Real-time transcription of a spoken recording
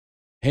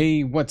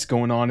Hey, what's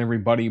going on,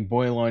 everybody?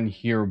 Boilon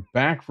here,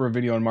 back for a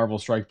video on Marvel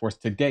Strike Force.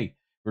 Today,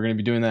 we're going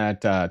to be doing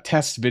that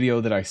test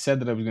video that I said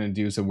that I was going to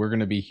do, so we're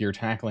going to be here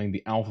tackling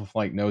the Alpha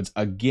Flight nodes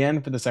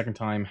again for the second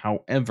time.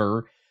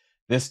 However,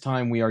 this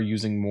time we are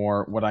using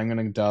more what I'm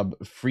going to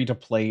dub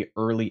free-to-play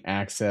early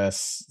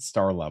access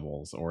star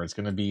levels, or it's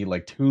going to be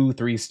like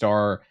 2-3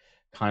 star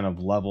kind of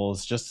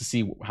levels, just to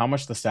see how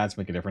much the stats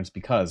make a difference,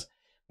 because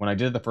when I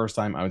did it the first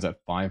time, I was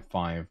at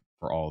 5-5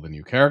 for all the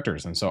new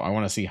characters, and so I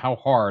want to see how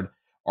hard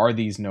are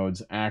these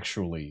nodes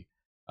actually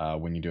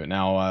when you do it.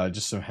 Now,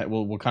 just so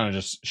we'll kind of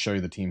just show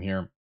you the team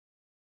here.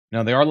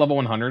 Now, they are level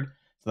 100,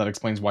 so that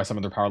explains why some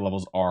of their power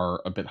levels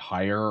are a bit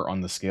higher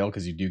on the scale,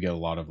 because you do get a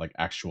lot of like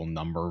actual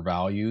number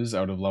values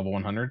out of level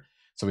 100.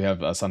 So we have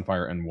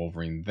Sunfire and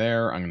Wolverine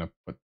there. I'm going to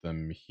put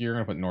them here. I'm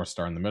going to put North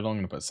Star in the middle. I'm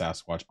going to put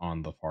Sasquatch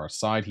on the far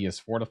side. He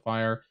is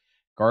Fortifier.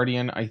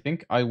 Guardian, I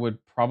think I would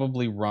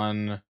probably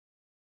run...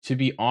 To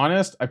be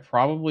honest, I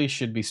probably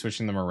should be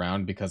switching them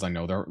around because I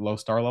know they're low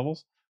star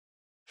levels.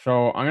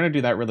 So I'm going to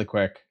do that really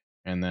quick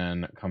and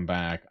then come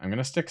back. I'm going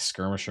to stick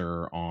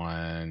Skirmisher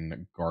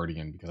on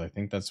Guardian because I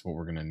think that's what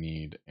we're going to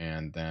need.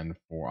 And then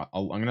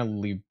I'm going to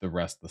leave the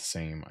rest the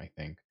same, I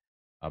think.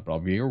 But I'll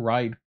be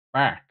right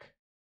back.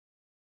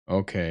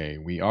 Okay,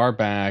 we are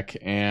back,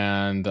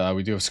 and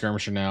we do have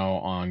Skirmisher now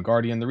on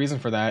Guardian. The reason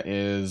for that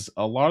is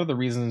a lot of the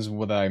reasons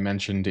what I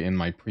mentioned in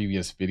my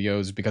previous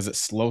videos, because it's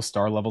slow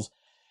star levels.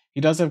 He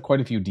does have quite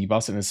a few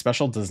debuffs, and his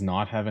special does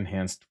not have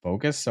enhanced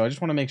focus, so I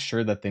just want to make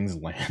sure that things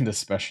land,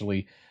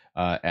 especially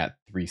at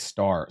 3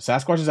 star.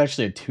 Sasquatch is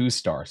actually a 2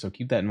 star, so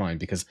keep that in mind,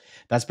 because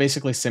that's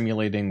basically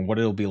simulating what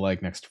it'll be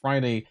like next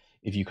Friday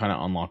if you kind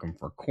of unlock them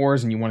for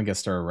cores and you want to get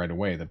started right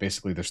away. That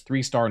basically there's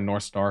 3 star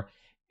North Star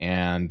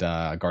and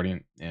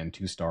Guardian and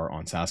 2 star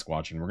on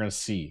Sasquatch, and we're going to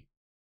see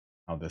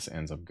how this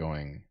ends up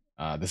going.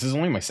 This is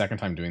only my second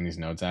time doing these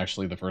nodes,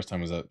 actually. The first time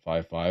was at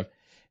 5-5.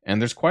 And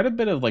there's quite a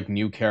bit of like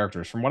new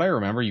characters. From what I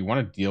remember, you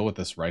want to deal with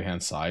this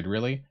right-hand side,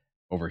 really,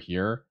 over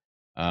here.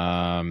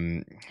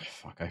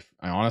 Fuck, I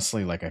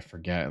honestly, like, I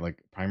forget,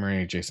 like,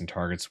 primary adjacent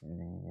targets.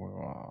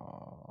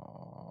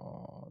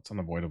 It's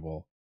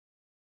unavoidable.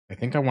 I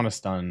think I want to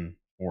stun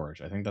Forge.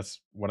 I think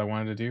that's what I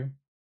wanted to do.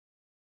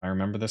 If I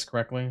remember this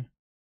correctly.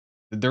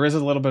 There is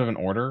a little bit of an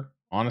order,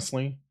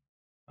 honestly.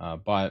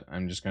 But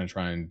I'm just going to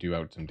try and do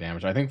out some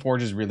damage. I think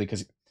Forge is really,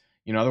 because,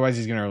 you know, otherwise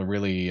he's going to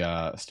really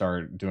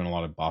start doing a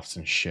lot of buffs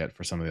and shit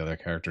for some of the other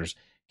characters.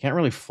 Can't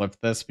really flip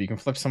this, but you can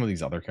flip some of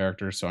these other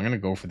characters. So I'm going to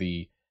go for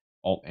the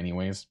alt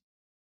anyways.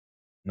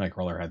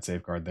 Nightcrawler had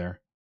safeguard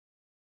there.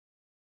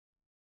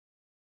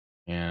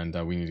 And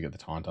we need to get the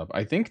taunt up.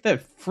 I think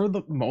that for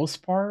the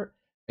most part,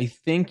 I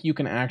think you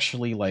can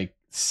actually like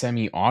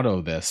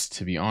semi-auto this,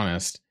 to be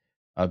honest,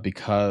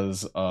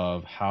 because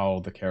of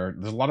how the character...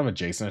 There's a lot of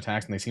adjacent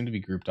attacks, and they seem to be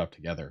grouped up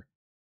together,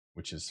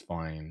 which is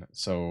fine.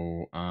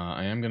 So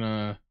I'm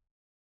gonna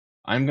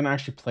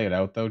actually play it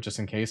out though, just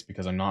in case,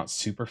 because I'm not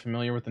super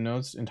familiar with the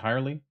nodes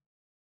entirely.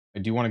 I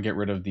do want to get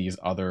rid of these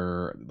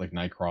other, like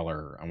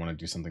Nightcrawler. I want to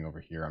do something over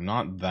here. I'm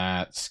not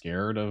that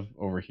scared of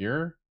over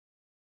here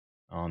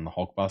on the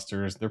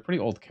Hulkbusters. They're pretty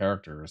old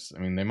characters. I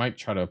mean, they might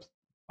try to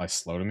apply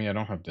slow to me. I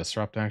don't have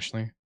Disrupt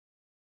actually,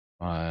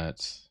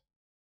 but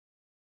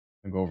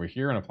I go over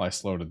here and apply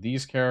slow to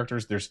these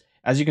characters. There's,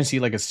 as you can see,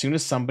 like as soon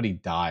as somebody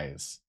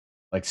dies,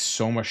 like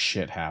so much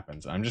shit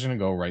happens. I'm just gonna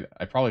go right.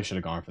 I probably should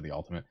have gone for the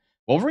ultimate.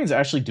 Wolverine's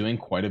actually doing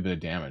quite a bit of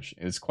damage.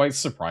 It's quite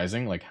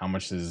surprising, like how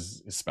much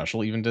his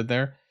special even did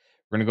there.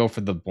 We're gonna go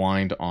for the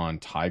blind on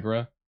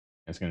Tigra.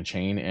 It's gonna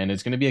chain, and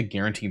it's gonna be a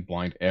guaranteed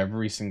blind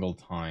every single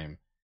time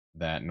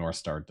that North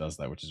Star does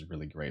that, which is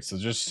really great. So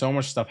just so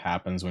much stuff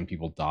happens when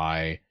people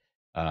die.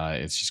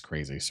 It's just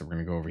crazy. So we're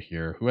gonna go over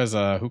here.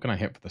 Who can I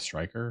hit for the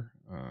striker?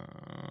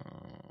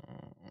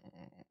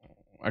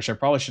 Actually, I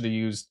probably should have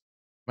used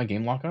my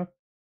game lockup.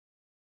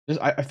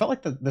 I felt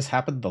like this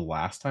happened the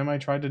last time I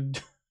tried to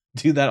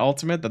do that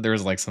ultimate, that there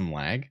was like some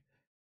lag.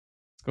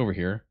 Let's go over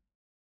here.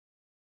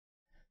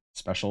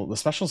 The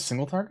special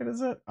single target,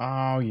 is it?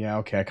 Oh yeah,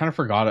 okay. I kind of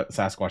forgot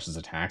Sasquatch's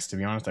attacks, to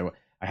be honest. I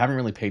haven't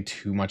really paid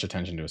too much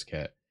attention to his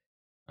kit.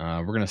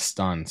 We're gonna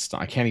stun.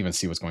 I can't even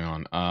see what's going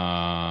on.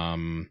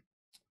 I'm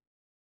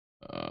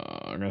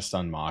gonna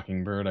stun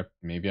Mockingbird.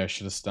 Maybe I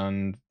should have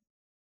stunned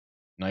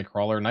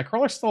Nightcrawler.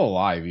 Nightcrawler's still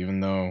alive, even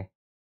though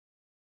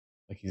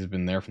like he's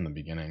been there from the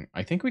beginning.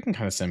 I think we can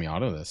kind of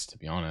semi-auto this, to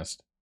be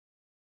honest.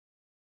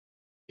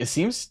 It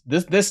seems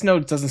this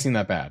node doesn't seem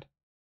that bad.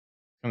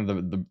 Kind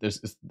of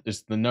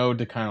there's the node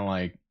to kind of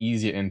like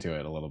ease you into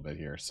it a little bit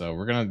here. So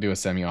we're gonna do a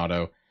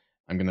semi-auto.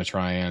 I'm gonna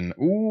try and...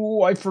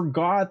 Ooh, I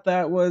forgot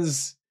that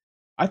was...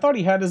 I thought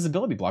he had his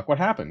ability block. What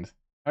happened?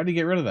 How did he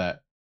get rid of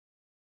that?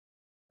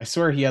 I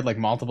swear he had like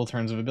multiple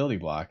turns of ability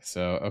block.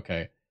 So,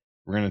 okay.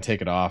 We're going to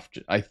take it off.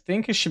 I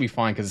think it should be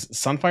fine because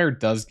Sunfire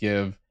does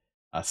give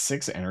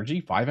 6 energy,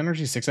 5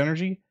 energy, 6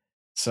 energy.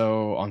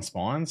 So on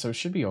spawn, so it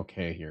should be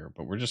okay here.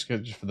 But we're just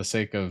good, just for the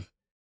sake of,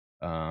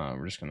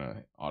 we're just going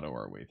to auto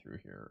our way through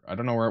here. I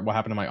don't know what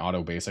happened to my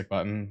auto basic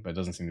button, but it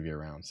doesn't seem to be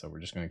around. So we're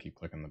just going to keep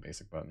clicking the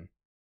basic button.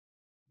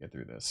 Get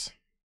through this.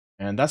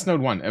 And that's node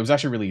 1. It was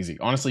actually really easy.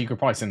 Honestly, you could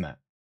probably send that.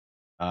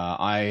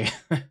 I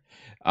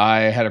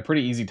I had a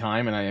pretty easy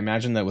time, and I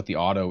imagine that with the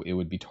auto, it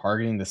would be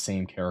targeting the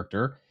same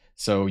character,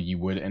 so you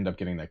would end up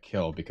getting that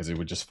kill because it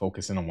would just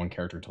focus in on one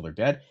character until they're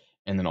dead,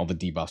 and then all the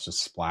debuffs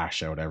just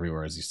splash out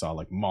everywhere, as you saw,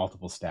 like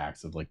multiple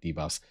stacks of like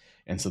debuffs,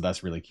 and so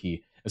that's really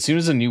key. As soon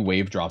as a new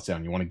wave drops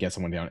down, you want to get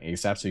someone down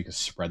ASAP so you can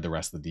spread the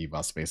rest of the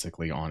debuffs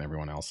basically on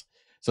everyone else.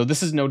 So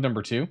this is node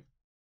number 2.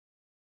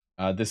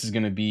 This is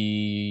going to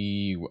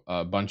be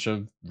a bunch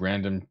of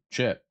random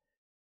shit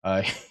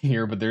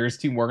here, but there is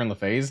 2 Morgan Le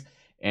Fays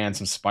and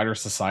some Spider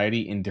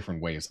Society in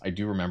different waves. I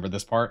do remember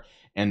this part,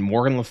 and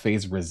Morgan Le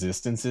Fay's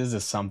resistances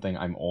is something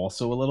I'm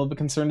also a little bit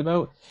concerned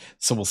about,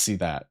 so we'll see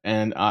that.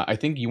 And I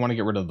think you want to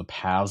get rid of the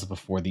paths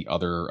before the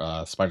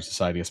other Spider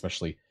Society,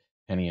 especially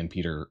Penny and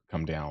Peter,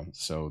 come down.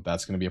 So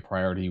that's going to be a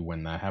priority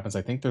when that happens.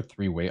 I think they're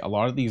 3 waves. A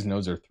lot of these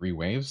nodes are 3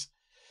 waves.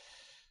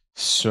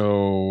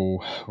 So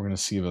we're going to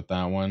see about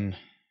that one.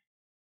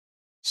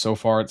 So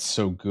far, it's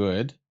so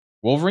good.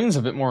 Wolverine's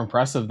a bit more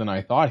impressive than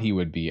I thought he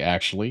would be,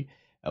 actually,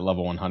 at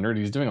level 100.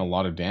 He's doing a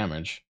lot of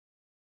damage.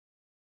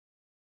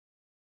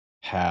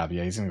 Pav,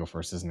 yeah, he's going to go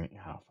first, isn't he?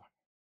 Oh, fuck.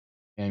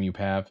 Damn you,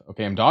 Pav.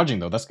 Okay, I'm dodging,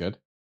 though. That's good.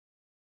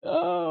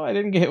 Oh, I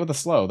didn't get hit with a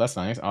slow. That's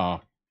nice.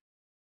 Oh.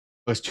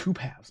 There's 2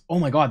 Pavs. Oh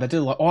my god, that did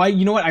a lot. Oh,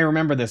 you know what? I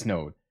remember this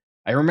node.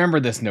 I remember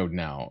this node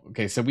now.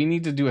 Okay, so we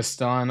need to do a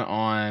stun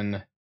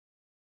on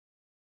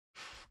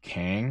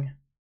Kang,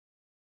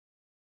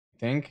 I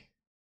think.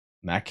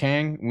 That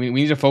Kang? We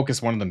need to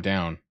focus one of them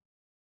down.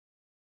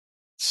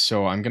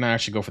 So I'm going to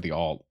actually go for the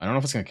ult. I don't know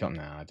if it's going to kill.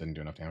 Nah, it didn't do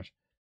enough damage.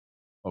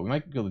 Oh, we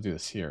might be able to do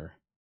this here.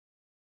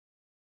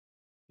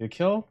 Did it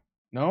kill?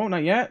 No,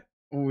 not yet.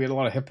 Oh, we had a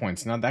lot of hit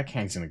points. Now that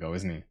Kang's going to go,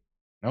 isn't he?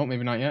 No,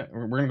 maybe not yet.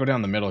 We're going to go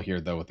down the middle here,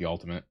 though, with the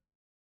ultimate.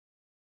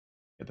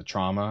 Get the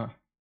trauma.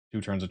 2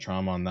 turns of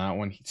trauma on that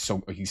one. He's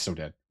so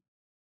dead.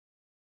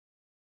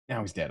 Now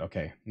he's dead.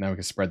 Okay. Now we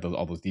can spread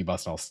all those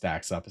debuffs and all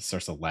stacks up. It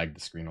starts to lag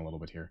the screen a little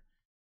bit here.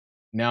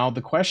 Now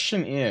the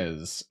question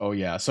is, oh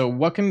yeah, so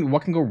what can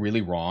go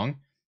really wrong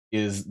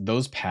is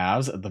those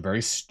paths at the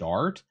very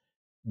start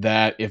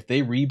that if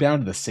they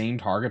rebound to the same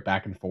target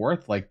back and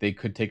forth, like they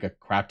could take a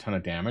crap ton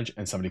of damage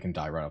and somebody can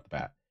die right off the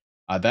bat.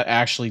 That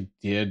actually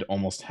did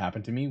almost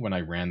happen to me when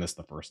I ran this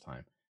the first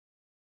time.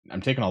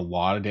 I'm taking a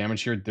lot of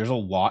damage here. There's a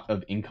lot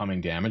of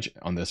incoming damage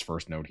on this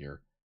first node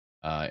here.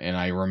 And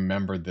I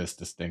remember this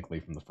distinctly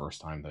from the first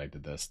time that I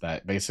did this,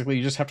 that basically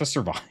you just have to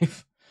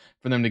survive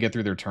for them to get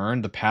through their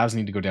turn. The paths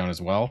need to go down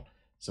as well.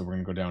 So we're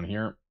going to go down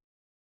here. I'm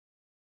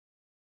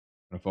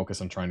going to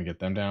focus on trying to get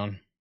them down.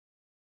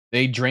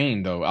 They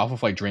drain, though. Alpha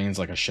Flight drains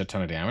like a shit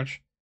ton of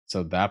damage.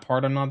 So that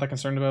part I'm not that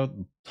concerned about.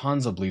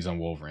 Tons of bleeds on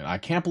Wolverine. I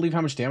can't believe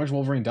how much damage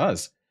Wolverine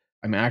does.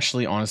 I'm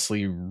actually,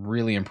 honestly,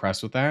 really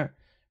impressed with that.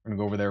 We're going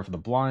to go over there for the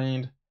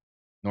blind.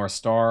 North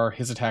Star,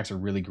 his attacks are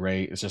really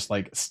great. It's just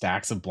like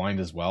stacks of blind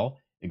as well.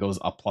 It goes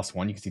up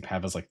 +1. You can see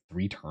Pav has like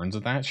 3 turns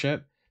of that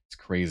shit. It's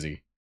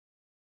crazy.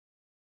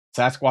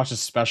 Sasquatch's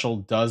special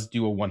does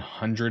do a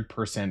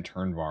 100%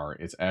 turn var.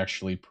 It's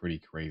actually pretty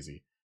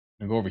crazy.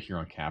 I'm going to go over here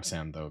on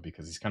Capsam, though,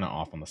 because he's kind of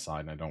off on the side,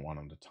 and I don't want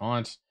him to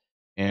taunt.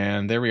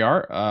 And there we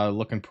are,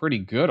 looking pretty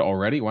good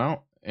already.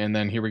 Wow. And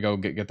then here we go,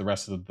 get the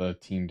rest of the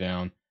team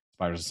down.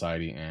 Spider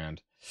Society, and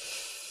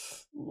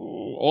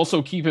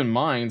also keep in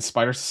mind,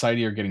 Spider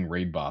Society are getting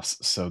raid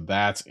buffs, so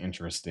that's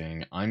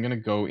interesting. I'm going to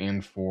go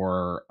in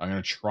for... I'm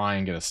going to try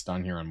and get a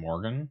stun here on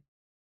Morgan.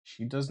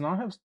 She does not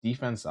have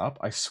defense up.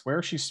 I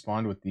swear she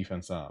spawned with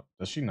defense up.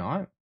 Does she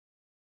not?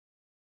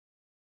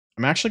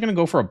 I'm actually going to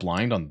go for a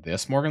blind on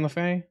this Morgan Le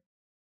Fay,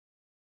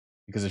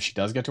 because if she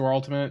does get to her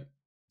ultimate,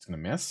 it's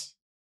going to miss.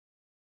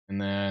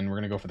 And then we're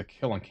going to go for the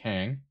kill on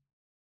Kang.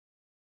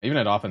 Even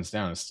at offense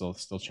down, it's still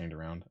chained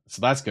around.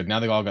 So that's good.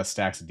 Now they all got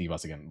stacks of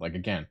debuffs again. Like,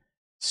 again,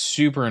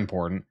 super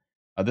important.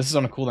 This is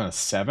on a cooldown of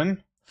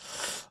 7.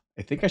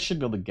 I think I should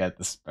be able to get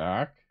this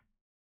back.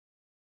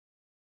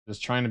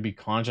 Just trying to be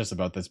conscious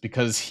about this,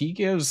 because he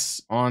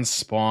gives on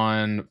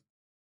spawn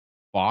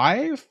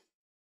 5?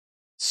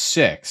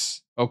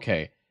 6.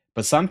 Okay.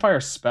 But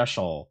Sunfire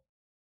Special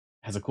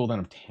has a cooldown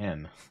of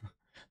 10.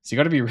 So you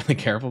got to be really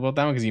careful about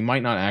that one, because you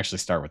might not actually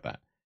start with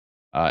that.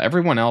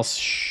 Everyone else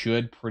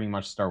should pretty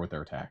much start with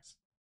their attacks.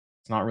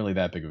 It's not really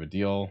that big of a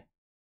deal.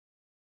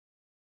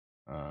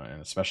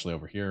 And especially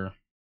over here.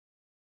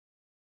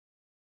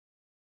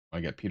 I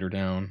get Peter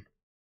down.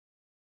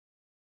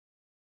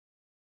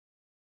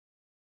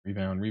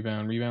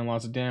 Rebound,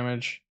 lots of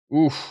damage.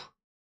 Oof.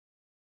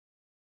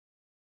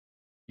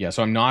 Yeah,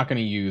 so I'm not going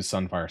to use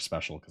Sunfire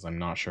Special, because I'm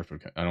not sure if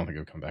it would, I don't think it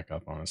would come back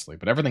up, honestly.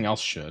 But everything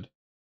else should.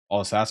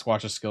 All the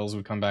Sasquatch's skills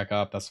would come back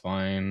up. That's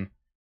fine.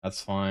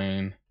 That's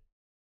fine.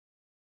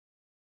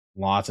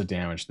 Lots of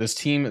damage. This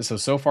team,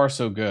 so far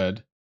so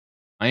good.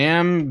 I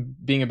am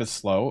being a bit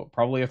slow.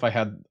 Probably if I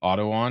had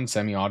auto on,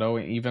 semi-auto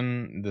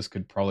even, this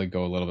could probably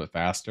go a little bit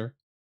faster,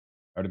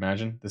 I would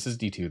imagine. This is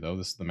D2 though,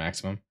 this is the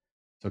maximum.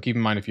 So keep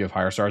in mind if you have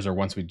higher stars, or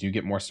once we do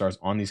get more stars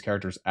on these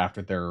characters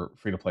after their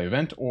free-to-play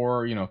event,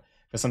 or, you know,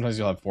 because sometimes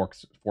you'll have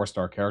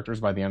 4-star characters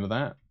by the end of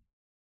that.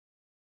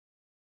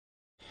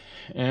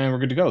 And we're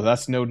good to go.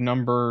 That's node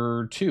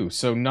number 2.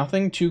 So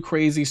nothing too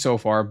crazy so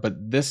far,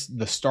 but the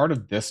start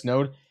of this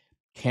node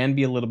can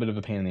be a little bit of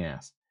a pain in the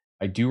ass.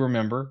 I do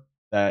remember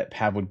that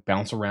Pav would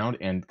bounce around,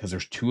 and because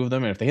there's 2 of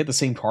them, and if they hit the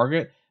same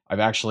target, I've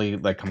actually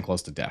like come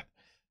close to death.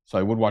 So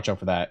I would watch out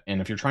for that.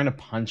 And if you're trying to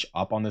punch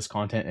up on this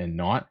content and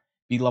not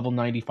be level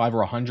 95 or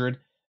 100,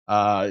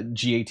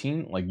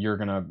 G18, like you're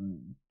gonna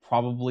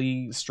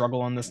probably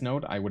struggle on this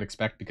node, I would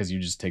expect, because you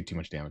just take too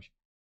much damage.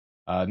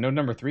 Node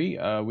number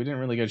 3, we didn't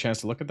really get a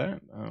chance to look at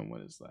that.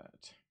 What is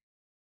that?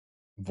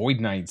 Void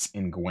Knights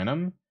in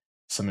Gwenum.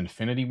 Some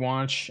Infinity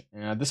Watch.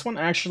 This one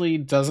actually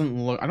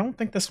doesn't look... I don't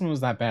think this one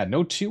was that bad.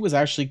 Node 2 was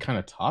actually kind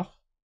of tough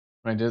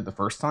when I did it the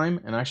first time.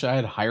 And actually, I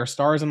had higher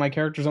stars and my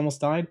characters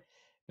almost died.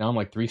 Now I'm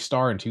like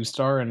 3-star and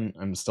 2-star and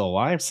I'm still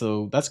alive.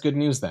 So that's good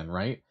news then,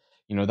 right?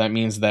 You know, that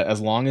means that as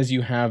long as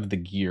you have the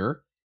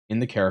gear in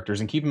the characters,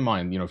 and keep in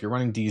mind, you know, if you're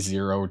running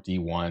D0 or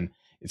D1,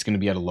 it's going to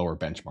be at a lower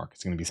benchmark.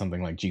 It's going to be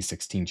something like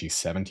G16,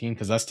 G17,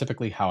 because that's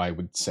typically how I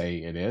would say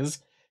it is.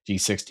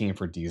 G16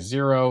 for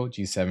D0,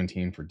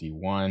 G17 for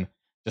D1,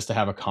 just to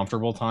have a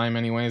comfortable time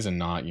anyways and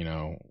not, you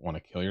know, want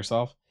to kill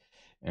yourself.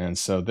 And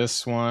so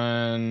this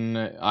one,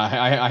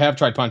 I have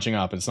tried punching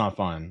up. It's not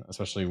fun,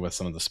 especially with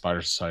some of the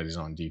Spider Societies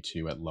on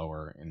D2 at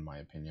lower, in my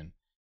opinion.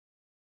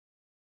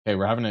 Okay,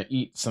 we're having to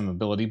eat some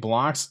ability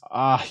blocks.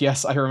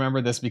 Yes, I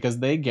remember this because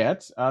they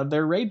get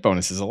their raid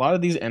bonuses. A lot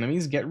of these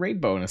enemies get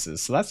raid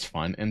bonuses, so that's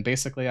fun. And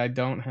basically, I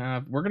don't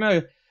have... We're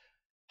going to...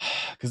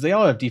 Because they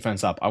all have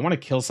defense up. I want to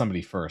kill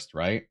somebody first,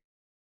 right?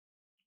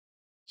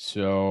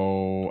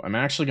 So I'm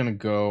actually going to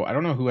go... I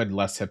don't know who had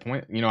less hit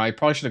point. You know, I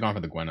probably should have gone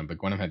for the Gwenum, but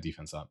Gwenum had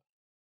defense up.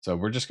 So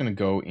we're just going to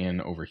go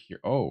in over here.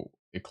 Oh,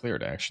 it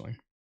cleared, actually.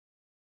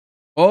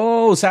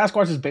 Oh,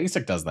 Sasquatch's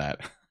basic does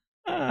that.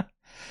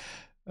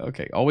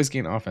 Okay, always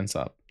gain offense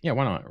up. Yeah,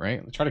 why not,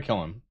 right? Let's try to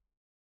kill him.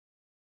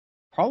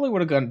 Probably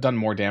would have done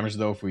more damage,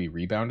 though, if we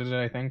rebounded it,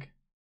 I think.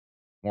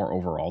 More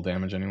overall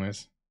damage,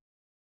 anyways.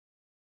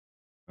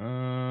 We're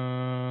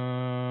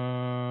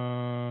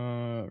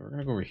going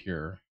to go over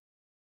here.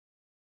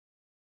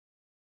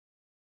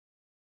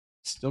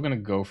 Still going to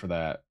go for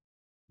that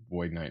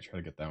Void Knight, try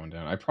to get that one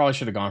down. I probably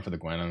should have gone for the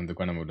Gwenum. The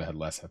Gwenum would have had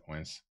less hit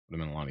points. Would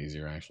have been a lot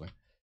easier, actually.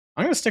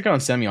 I'm going to stick it on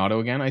semi-auto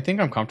again. I think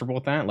I'm comfortable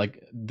with that.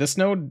 Like, this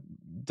node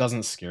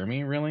doesn't scare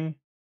me, really.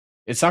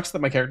 It sucks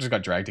that my characters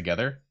got dragged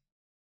together,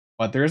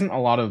 but there isn't a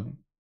lot of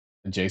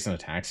adjacent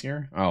attacks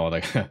here. Oh,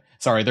 like,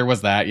 sorry, there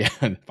was that. Yeah,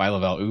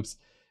 Phylavel, oops.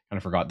 Kind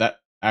of forgot. That,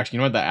 actually, you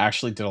know what? That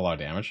actually did a lot of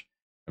damage.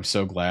 I'm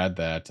so glad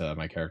that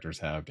my characters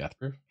have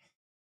Deathproof.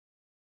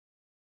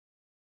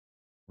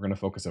 We're going to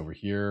focus over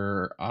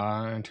here.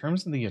 In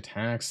terms of the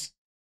attacks,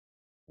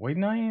 Void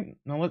Knight?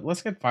 No,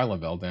 let's get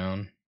Phylavel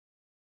down.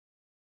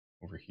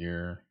 Over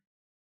here.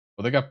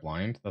 Oh, they got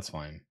blind? That's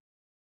fine.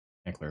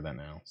 Can't clear that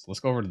now. So let's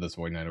go over to this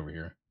Void Knight over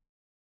here.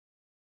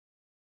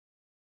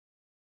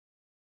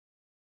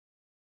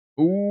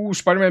 Ooh,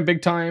 Spider-Man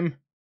big time.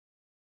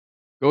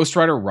 Ghost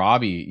Rider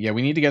Robbie. Yeah,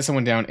 we need to get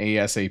someone down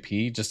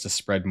ASAP just to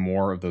spread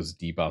more of those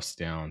debuffs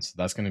down. So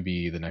that's going to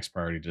be the next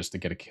priority, just to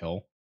get a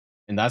kill.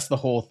 And that's the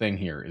whole thing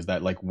here, is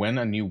that like when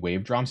a new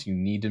wave drops, you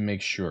need to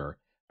make sure...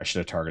 I should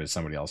have targeted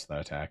somebody else for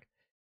that attack.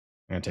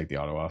 I'm going to take the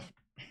auto off.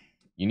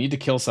 You need to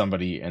kill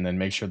somebody and then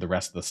make sure the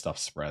rest of the stuff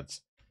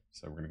spreads.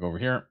 So we're going to go over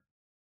here.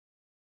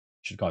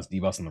 Should cause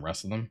debuffs on the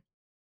rest of them.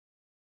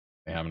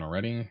 They haven't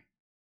already.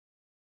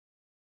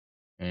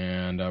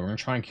 And we're going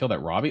to try and kill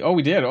that Robbie. Oh,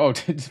 we did. Oh,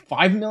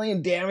 5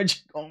 million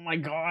damage. Oh my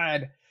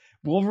god.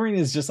 Wolverine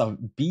is just a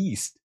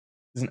beast.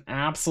 He's an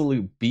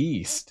absolute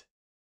beast.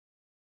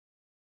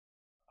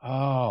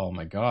 Oh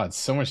my god.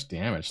 So much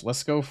damage.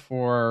 Let's go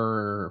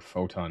for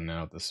Photon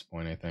now at this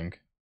point, I think.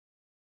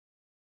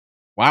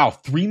 Wow.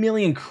 3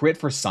 million crit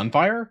for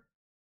Sunfire?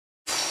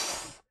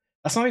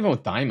 That's not even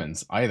with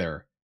diamonds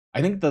either.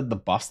 I think the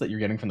buffs that you're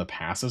getting from the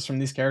passives from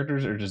these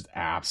characters are just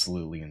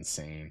absolutely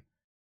insane.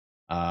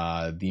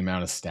 The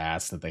amount of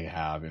stats that they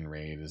have in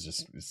raid is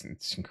just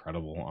it's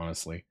incredible,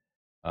 honestly.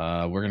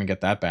 We're gonna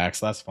get that back,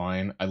 so that's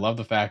fine. I love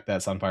the fact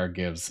that Sunfire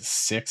gives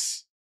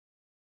 6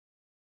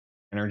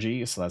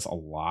 energy, so that's a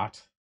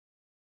lot.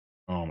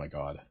 Oh my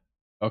god.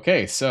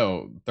 Okay,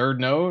 so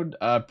third node,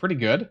 pretty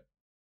good.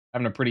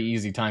 Having a pretty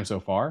easy time so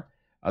far.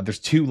 There's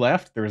 2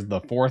 left. There's the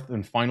 4th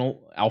and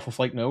final Alpha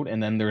Flight node,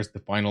 and then there's the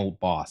final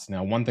boss.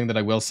 Now, one thing that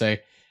I will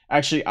say,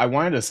 actually, I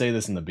wanted to say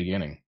this in the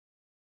beginning.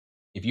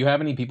 If you have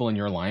any people in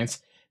your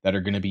alliance that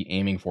are going to be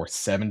aiming for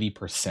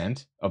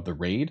 70% of the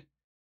raid,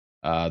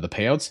 the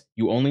payouts,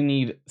 you only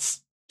need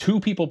 2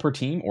 people per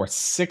team or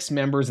 6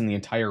 members in the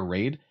entire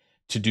raid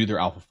to do their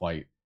Alpha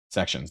Flight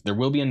sections. There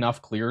will be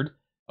enough cleared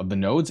of the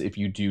nodes if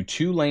you do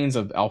 2 lanes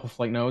of Alpha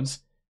Flight nodes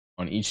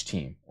on each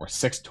team, or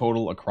 6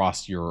 total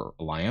across your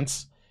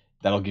alliance.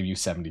 That'll give you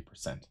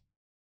 70%,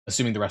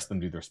 assuming the rest of them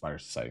do their Spider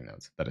Society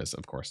nodes. That is,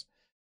 of course.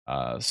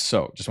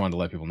 So just wanted to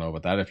let people know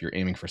about that. If you're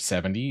aiming for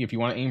 70, if you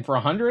want to aim for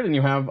 100 and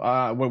you have,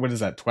 what is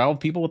that, 12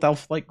 people with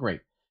Alpha Flight,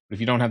 great. But if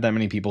you don't have that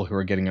many people who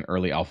are getting an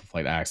early Alpha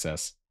Flight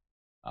access,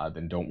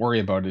 then don't worry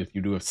about it. If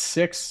you do have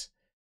 6,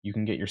 you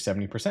can get your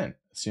 70%,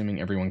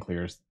 assuming everyone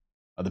clears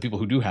the people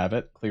who do have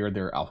it cleared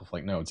their Alpha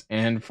Flight nodes.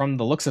 And from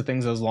the looks of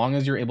things, as long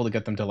as you're able to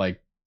get them to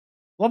like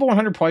level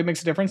 100 probably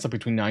makes a difference, like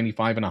between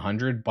 95 and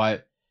 100,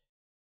 but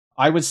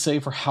I would say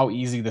for how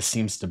easy this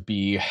seems to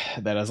be,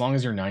 that as long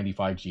as you're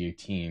 95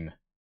 G18,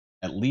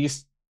 at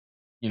least,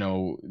 you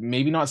know,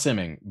 maybe not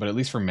simming, but at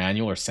least for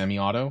manual or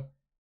semi-auto,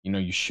 you know,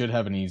 you should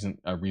have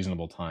a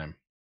reasonable time.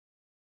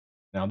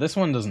 Now, this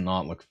one does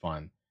not look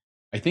fun.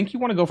 I think you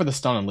want to go for the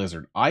stun on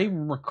lizard. I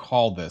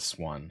recall this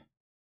one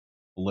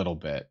a little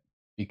bit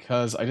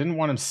because I didn't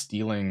want him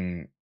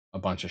stealing a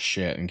bunch of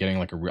shit and getting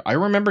like I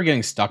remember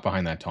getting stuck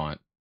behind that taunt.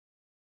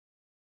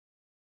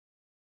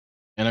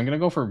 And I'm going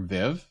to go for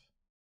Viv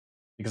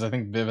because I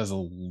think Viv has the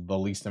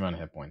least amount of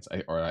hit points.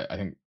 I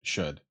think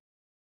should.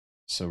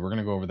 So we're going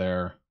to go over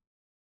there.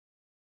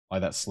 Apply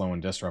that slow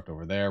and disrupt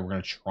over there. We're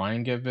going to try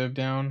and get Viv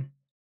down.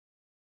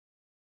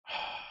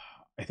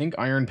 I think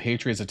Iron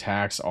Patriot's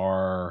attacks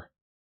are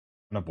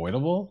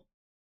unavoidable.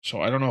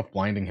 So I don't know if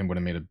blinding him would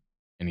have made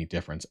any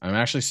difference. I'm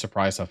actually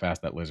surprised how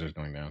fast that lizard's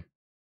going down.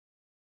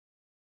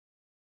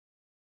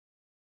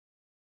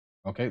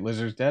 Okay,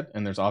 lizard's dead,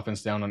 and there's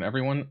offense down on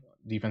everyone.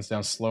 Defense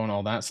down slow and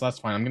all that, so that's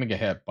fine. I'm going to get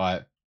hit,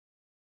 but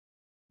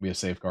we have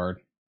safeguard,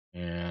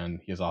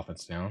 and he has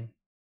offense down.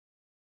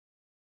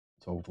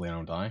 So hopefully I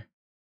don't die.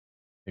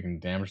 Taking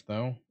damage,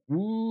 though.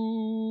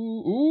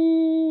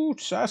 Ooh,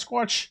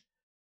 Sasquatch.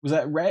 Was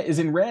that red? Is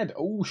in red.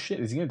 Oh, shit.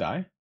 Is he going to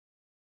die?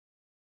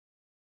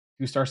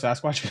 2-star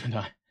Sasquatch going to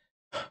die?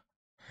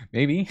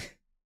 Maybe.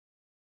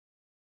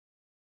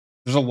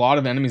 There's a lot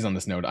of enemies on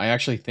this node. I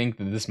actually think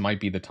that this might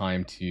be the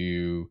time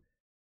to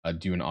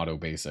do an auto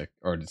basic,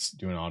 or just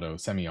do an auto,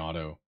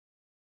 semi-auto,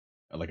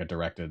 like a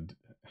directed.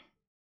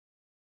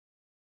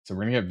 So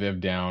we're going to get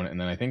Viv down, and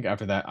then I think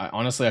after that,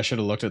 honestly, I should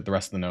have looked at the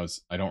rest of the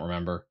nodes. I don't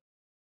remember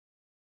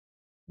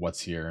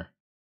what's here.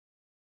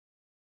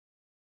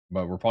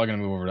 But we're probably going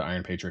to move over to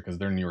Iron Patriot because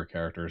they're newer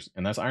characters.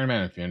 And that's Iron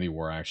Man Infinity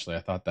War, actually. I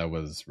thought that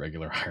was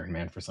regular Iron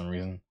Man for some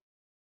reason.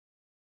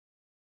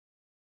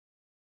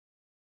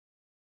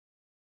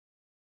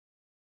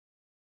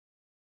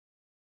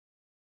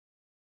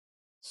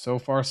 So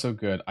far, so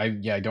good. I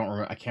don't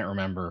remember. I can't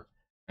remember.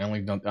 I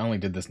only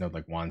did this node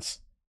like once.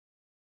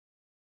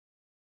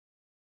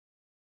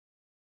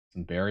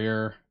 Some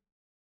barrier.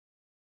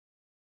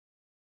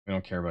 We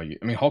don't care about you.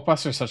 I mean,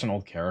 Hulkbuster is such an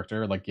old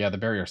character. Like, yeah, the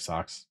barrier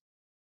sucks.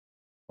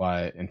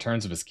 But in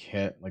terms of his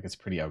kit, like, it's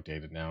pretty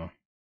outdated now.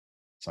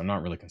 So I'm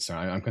not really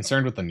concerned. I'm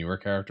concerned with the newer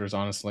characters,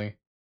 honestly.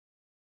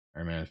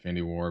 Iron Man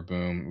Infinity War,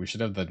 boom. We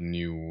should have the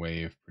new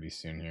wave pretty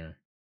soon here.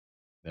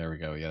 There we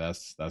go. Yeah,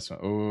 that's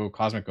oh,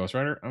 Cosmic Ghost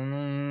Rider.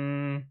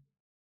 Oh,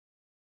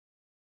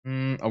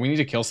 we need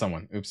to kill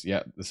someone. Oops.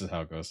 Yeah, this is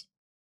how it goes.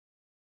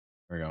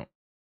 There we go.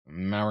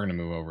 Now we're gonna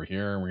move over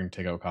here. We're gonna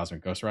take out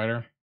Cosmic Ghost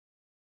Rider.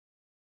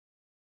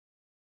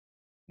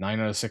 9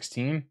 out of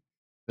 16.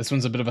 This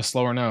one's a bit of a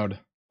slower node,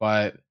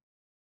 but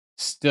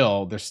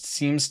still, there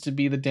seems to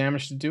be the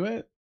damage to do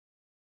it.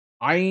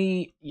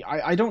 I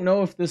don't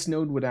know if this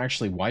node would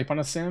actually wipe on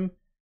a sim.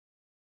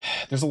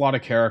 There's a lot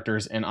of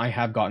characters, and I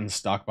have gotten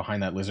stuck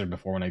behind that lizard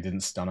before when I didn't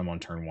stun him on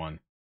turn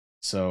 1.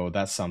 So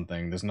that's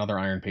something. There's another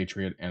Iron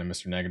Patriot and a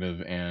Mr. Negative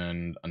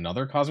and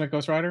another Cosmic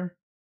Ghost Rider.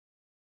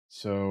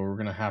 So we're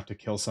going to have to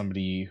kill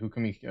somebody. Who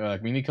can we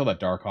need to kill that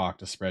Darkhawk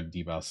to spread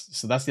debuffs.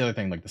 So that's the other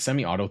thing. Like, the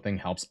semi-auto thing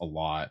helps a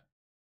lot.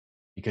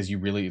 Because you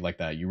really, like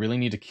that, you really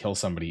need to kill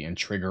somebody and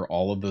trigger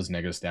all of those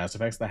negative stats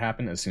effects that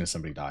happen as soon as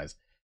somebody dies.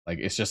 Like,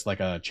 it's just like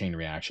a chain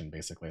reaction,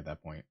 basically, at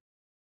that point.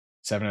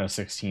 7 out of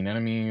 16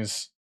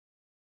 enemies.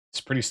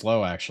 It's pretty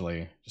slow,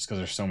 actually, just because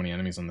there's so many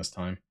enemies on this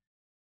time.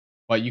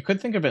 But you could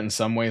think of it in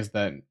some ways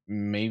that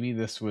maybe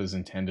this was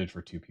intended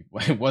for 2 people.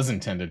 It was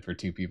intended for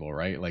 2 people,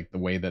 right? Like, the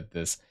way that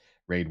this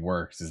raid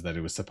works is that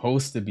it was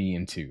supposed to be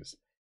in 2s.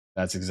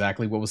 That's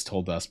exactly what was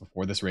told to us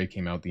before this raid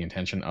came out. The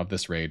intention of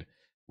this raid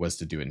was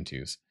to do it in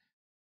 2s.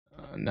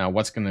 Now,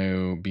 what's going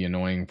to be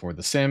annoying for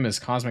the sim is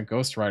Cosmic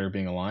Ghost Rider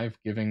being alive,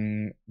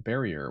 giving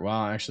barrier.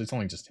 Well, actually, it's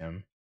only just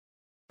him.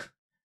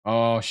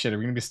 Oh, shit, are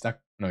we going to be stuck?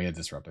 No, yeah,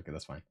 disrupt. Okay,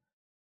 that's fine.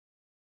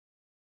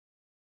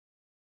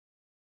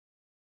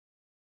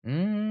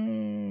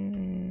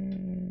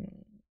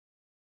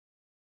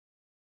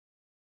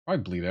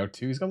 Probably bleed out,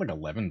 too. He's got, like,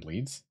 11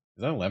 bleeds.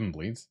 Is that 11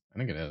 bleeds? I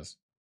think it is.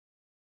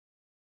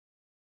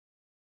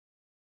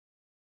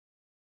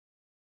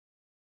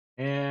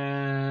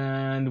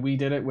 And we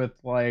did it with,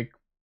 like,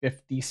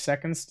 50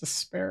 seconds to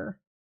spare.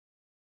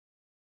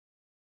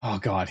 Oh,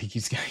 God, he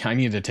keeps getting... I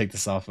need to take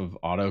this off of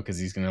auto, because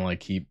he's going to,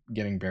 like, keep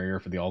getting barrier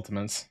for the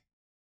ultimates.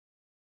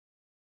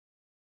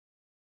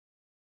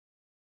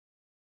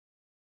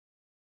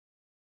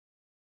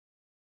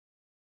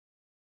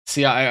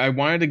 See, I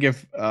wanted to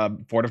give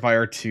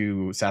Fortifier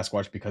to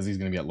Sasquatch because he's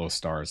going to be at low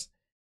stars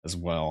as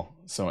well.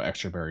 So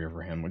extra barrier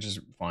for him, which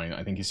is fine.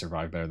 I think he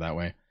survived better that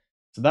way.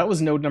 So that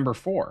was node number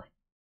 4.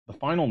 The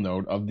final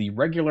node of the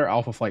regular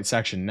Alpha Flight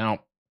section. Now,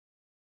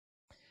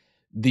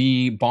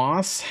 the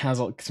boss has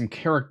a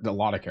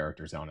lot of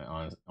characters on it,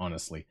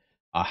 honestly.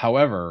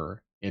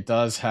 However, it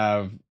does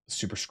have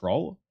Super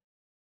Skrull,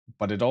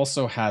 but it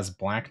also has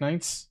Black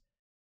Knights,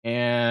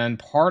 And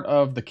part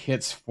of the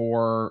kits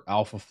for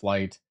Alpha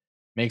Flight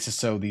makes it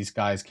so these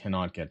guys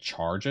cannot get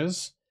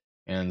charges.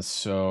 And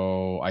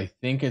so I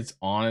think it's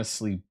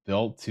honestly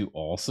built to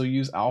also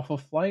use Alpha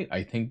Flight.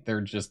 I think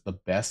they're just the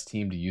best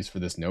team to use for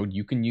this node.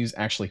 You can use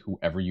actually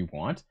whoever you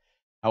want.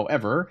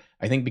 However,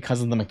 I think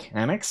because of the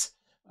mechanics,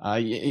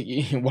 I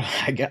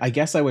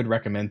guess I would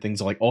recommend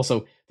things like,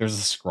 also there's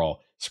a Skrull.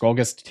 Skrull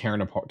gets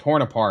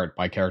torn apart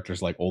by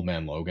characters like Old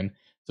Man Logan.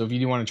 So if you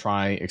do want to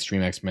try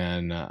Extreme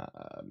X-Men,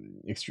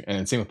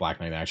 and same with Black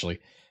Knight actually,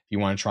 if you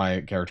want to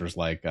try characters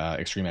like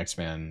Extreme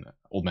X-Men,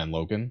 Old Man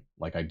Logan,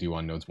 like I do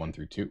on nodes 1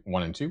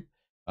 and 2,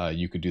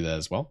 you could do that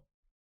as well.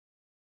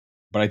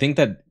 But I think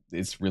that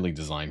it's really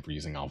designed for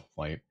using Alpha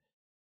Flight.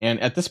 And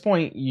at this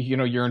point, you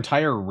know, your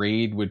entire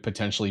raid would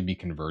potentially be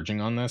converging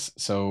on this,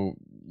 so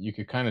you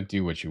could kind of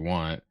do what you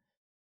want.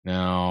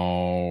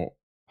 Now,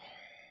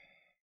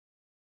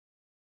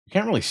 you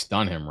can't really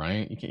stun him,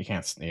 right? You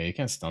can't. Yeah, you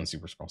can't stun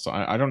Super Skrull. So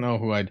I don't know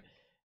who I'd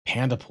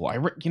Panda Pool.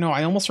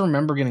 I almost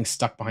remember getting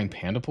stuck behind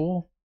Panda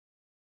Pool.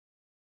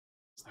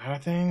 Is that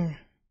a thing?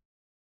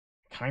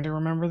 Kind of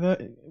remember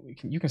that.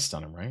 You can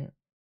stun him, right?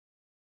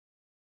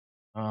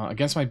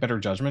 Against my better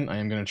judgment, I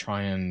am gonna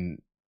try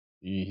and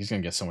he's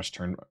gonna get so much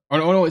turn. Oh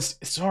no, it's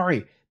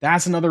sorry.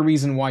 That's another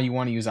reason why you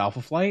want to use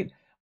Alpha Flight.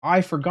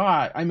 I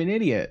forgot. I'm an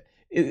idiot.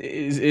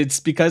 It's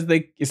because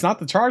it's not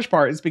the charge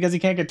part. It's because he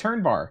can't get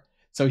turn bar.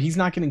 So he's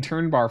not getting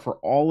turn bar for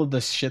all of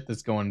the shit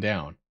that's going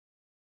down.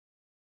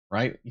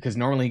 Right? Because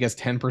normally he gets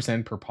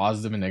 10% per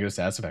positive and negative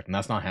status effect, and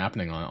that's not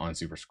happening on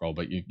Super Skrull,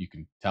 but you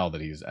can tell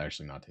that he's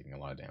actually not taking a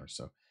lot of damage.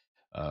 So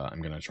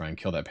I'm going to try and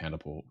kill that Panda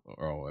Pool.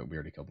 Oh, we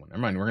already killed one.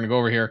 Never mind. We're going to go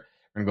over here.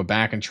 We're going to go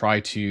back and try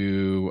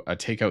to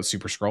take out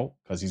Super Skrull,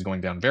 because he's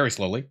going down very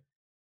slowly.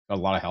 Got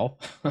a lot of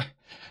health.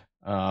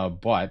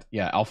 But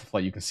yeah, Alpha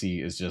Flight, you can see,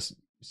 is just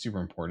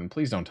super important.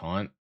 Please don't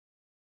taunt.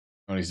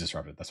 Oh, he's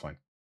disrupted. That's fine.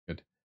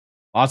 Good.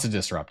 Lots of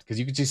disrupt, because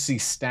you can just see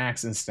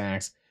stacks and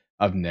stacks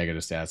of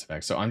negative stats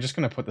effects. So I'm just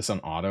going to put this on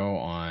auto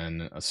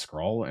on a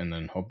Skrull and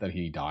then hope that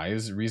he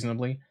dies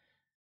reasonably.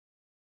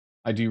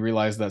 I do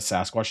realize that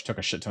Sasquatch took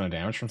a shit ton of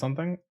damage from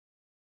something.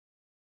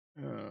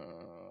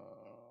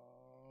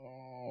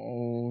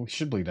 Oh, he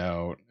should bleed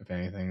out, if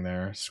anything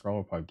there. Skrull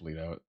will probably bleed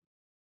out.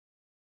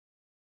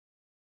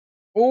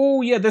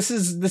 Oh yeah, this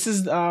is this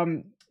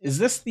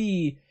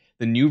the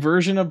new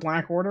version of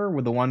Black Order,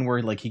 with the one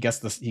where like he gets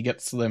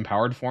the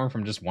empowered form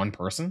from just one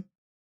person?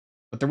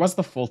 But there was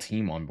the full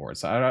team on board,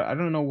 so I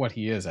don't know what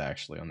he is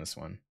actually on this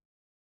one.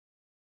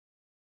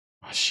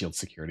 Oh, shield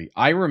security.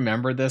 I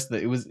remember this,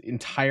 that it was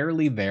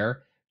entirely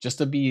there just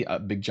to be a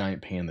big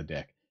giant pain in the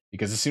dick.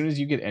 Because as soon as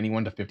you get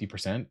anyone to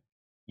 50%,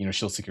 you know,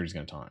 shield security is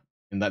going to taunt.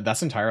 And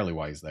that's entirely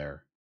why he's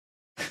there.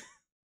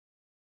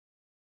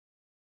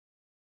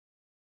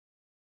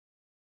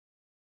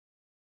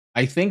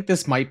 I think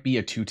this might be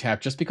a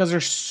 2-tap just because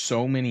there's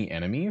so many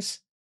enemies,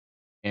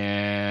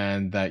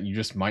 and that you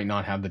just might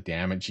not have the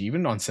damage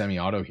even on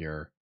semi-auto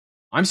here.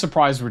 I'm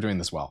surprised we're doing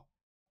this well.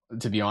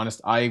 To be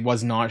honest, I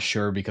was not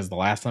sure, because the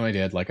last time I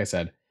did, like I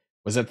said,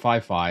 was at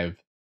 5-5,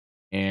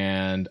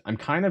 and I'm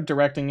kind of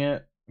directing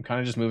it. I'm kind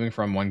of just moving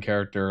from one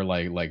character,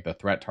 like the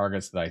threat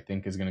targets that I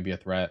think is going to be a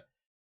threat.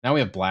 Now we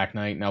have Black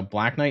Knight. Now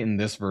Black Knight in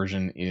this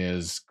version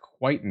is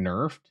quite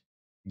nerfed.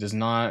 He does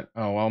not.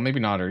 Oh well, maybe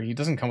not. Or he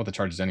doesn't come with the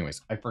charges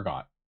anyways. I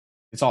forgot.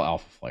 It's all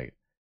Alpha Flight.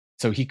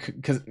 So he could,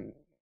 because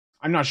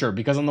I'm not sure,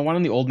 because on the one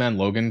in the Old Man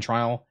Logan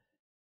trial,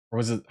 or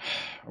was it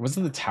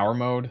the Tower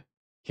mode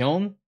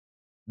Kiln,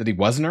 that he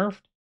was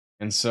nerfed,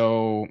 and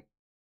so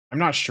I'm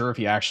not sure if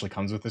he actually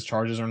comes with his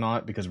charges or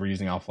not, because we're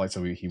using Alpha Flight,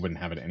 so he wouldn't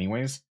have it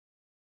anyways.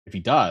 If he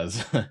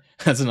does,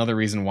 that's another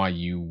reason why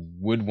you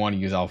would want to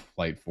use Alpha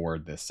Flight for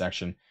this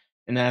section.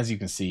 And as you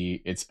can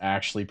see, it's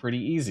actually pretty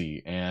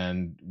easy,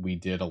 and we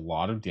did a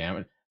lot of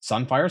damage.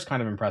 Sunfire is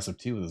kind of impressive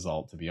too with his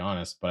ult, to be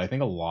honest, but I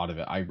think a lot of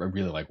it, I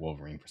really like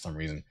Wolverine for some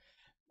reason.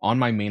 On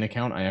my main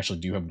account, I actually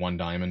do have 1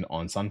 diamond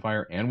on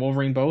Sunfire and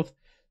Wolverine both,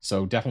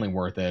 so definitely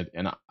worth it.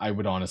 And I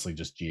would honestly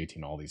just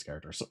G18 all these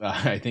characters. So,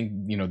 I think,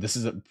 you know, this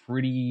is a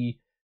pretty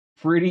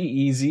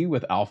easy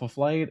with Alpha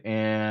Flight.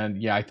 And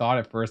yeah, I thought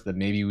at first that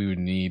maybe we would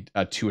need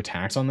 2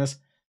 attacks on this.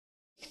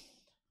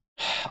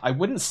 I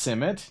wouldn't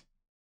sim it,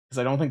 because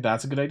I don't think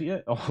that's a good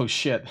idea. Oh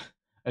shit,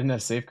 I didn't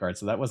have safeguard,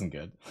 so that wasn't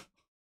good.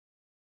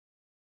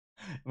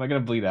 Am I gonna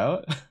bleed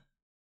out?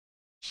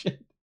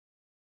 Shit.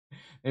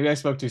 Maybe I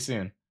spoke too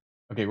soon.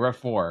 Okay, we're at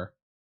 4.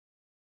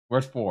 We're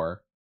at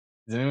 4.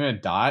 Is anyone gonna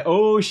die?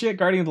 Oh shit,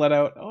 Guardian bled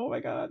out. Oh my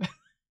god.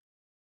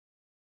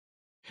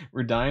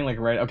 We're dying like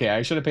right. Okay,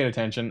 I should have paid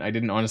attention. I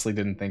honestly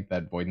didn't think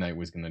that Void Knight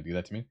was gonna do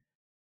that to me.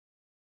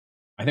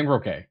 I think we're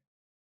okay.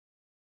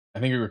 I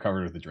think we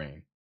recovered with the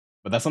drain.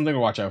 But that's something to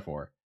watch out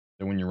for.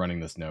 So when you're running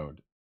this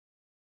node.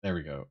 There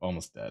we go.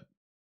 Almost dead.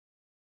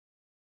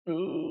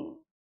 Ooh.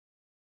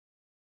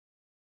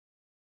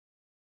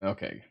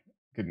 Okay.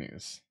 Good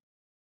news.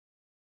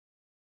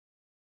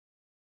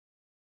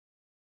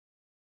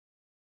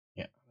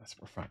 Yeah,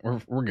 we're fine.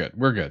 We're good.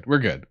 We're good. We're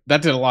good.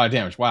 That did a lot of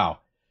damage. Wow.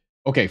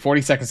 Okay,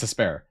 40 seconds to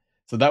spare.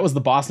 So that was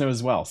the boss node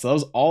as well. So that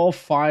was all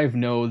 5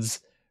 nodes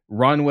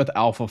run with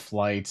Alpha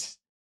Flight.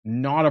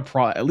 Not a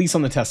pro, at least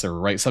on the test server,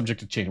 right? Subject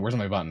to change. Where's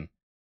my button?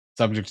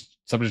 Subject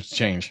to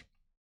change.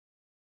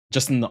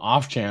 Just in the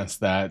off chance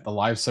that the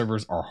live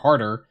servers are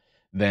harder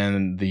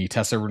than the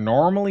test server.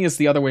 Normally it's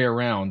the other way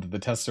around. The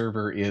test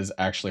server is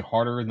actually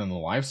harder than the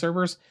live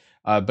servers.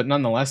 But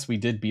nonetheless, we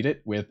did beat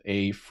it with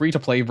a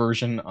free-to-play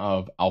version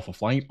of Alpha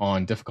Flight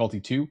on difficulty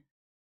 2,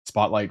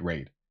 Spotlight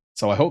Raid.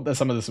 So I hope that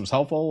some of this was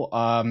helpful.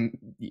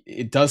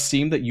 It does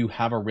seem that you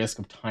have a risk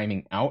of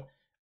timing out.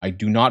 I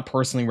do not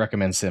personally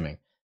recommend simming.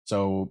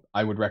 So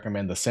I would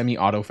recommend the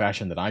semi-auto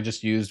fashion that I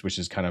just used, which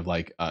is kind of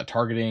like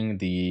targeting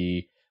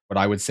what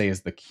I would say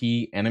is the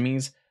key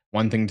enemies.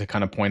 One thing to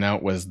kind of point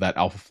out was that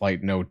Alpha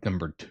Flight node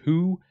number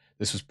 2.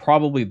 This was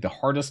probably the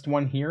hardest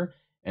one here,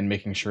 and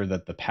making sure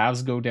that the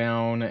paths go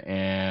down,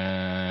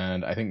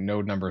 and I think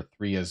node number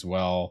 3 as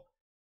well.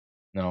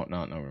 No,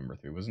 not node number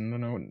 3. Wasn't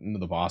no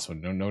the boss one.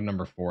 No, node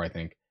number 4, I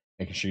think.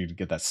 Making sure you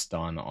get that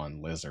stun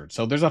on Lizard.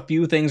 So there's a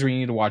few things where you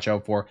need to watch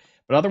out for.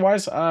 But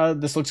otherwise,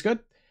 this looks good.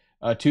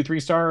 2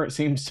 3-star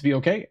seems to be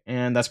okay,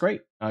 and that's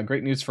great.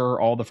 Great news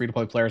for all the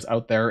free-to-play players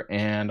out there,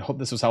 and hope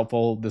this was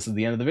helpful. This is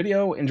the end of the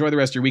video. Enjoy the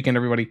rest of your weekend,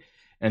 everybody.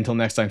 Until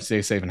next time,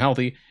 stay safe and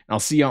healthy. And I'll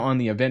see you on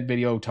the event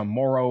video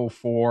tomorrow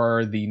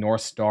for the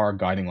North Star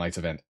Guiding Lights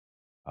event.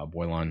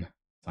 Boilon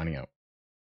signing out.